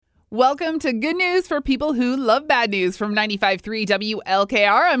Welcome to Good News for People Who Love Bad News from 95.3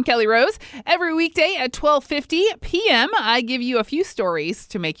 WLKR. I'm Kelly Rose. Every weekday at 12:50 p.m., I give you a few stories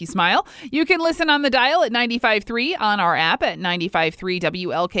to make you smile. You can listen on the dial at 95.3, on our app at 95.3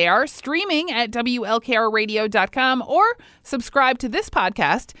 WLKR, streaming at WLKRradio.com, or subscribe to this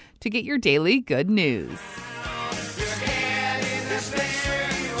podcast to get your daily good news.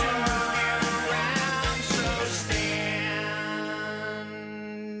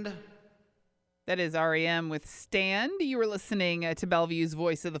 That is REM with Stand. You were listening to Bellevue's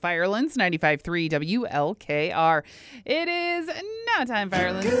Voice of the Firelands, 95.3 WLKR. It is now time,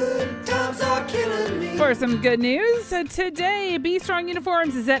 Firelands. Good times are killing me. For some good news, today, Be Strong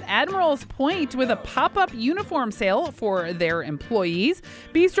Uniforms is at Admiral's Point with a pop-up uniform sale for their employees.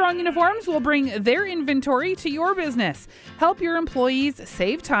 Be Strong Uniforms will bring their inventory to your business. Help your employees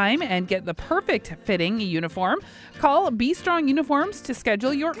save time and get the perfect fitting uniform. Call Be Strong Uniforms to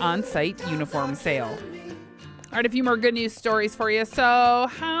schedule your on-site uniform sale. All right, a few more good news stories for you. So,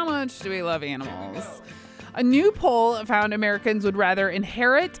 how much do we love animals? A new poll found Americans would rather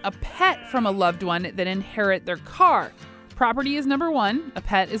inherit a pet from a loved one than inherit their car. Property is number 1, a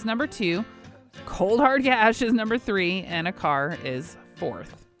pet is number 2, cold hard cash is number 3, and a car is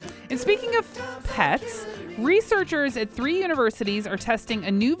 4th. And speaking of pets, researchers at 3 universities are testing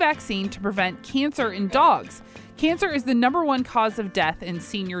a new vaccine to prevent cancer in dogs. Cancer is the number 1 cause of death in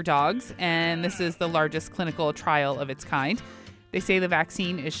senior dogs, and this is the largest clinical trial of its kind. They say the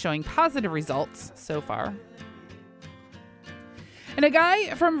vaccine is showing positive results so far. And a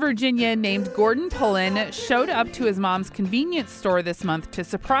guy from Virginia named Gordon Pullen showed up to his mom's convenience store this month to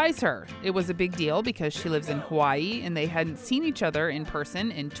surprise her. It was a big deal because she lives in Hawaii and they hadn't seen each other in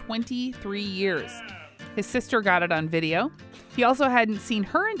person in 23 years. His sister got it on video. He also hadn't seen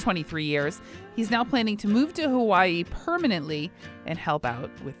her in 23 years. He's now planning to move to Hawaii permanently and help out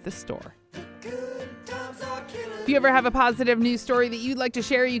with the store. If you ever have a positive news story that you'd like to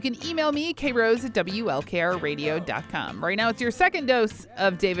share, you can email me, krose@WLKRradio.com. Right now, it's your second dose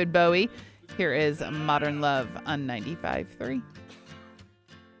of David Bowie. Here is Modern Love on 95.3.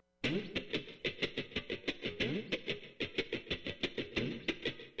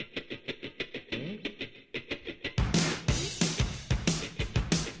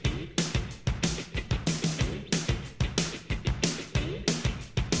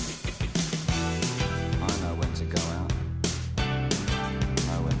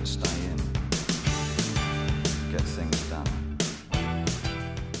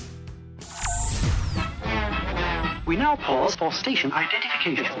 We now pause for station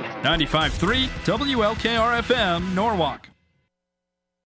identification. 95.3 WLKR-FM, Norwalk.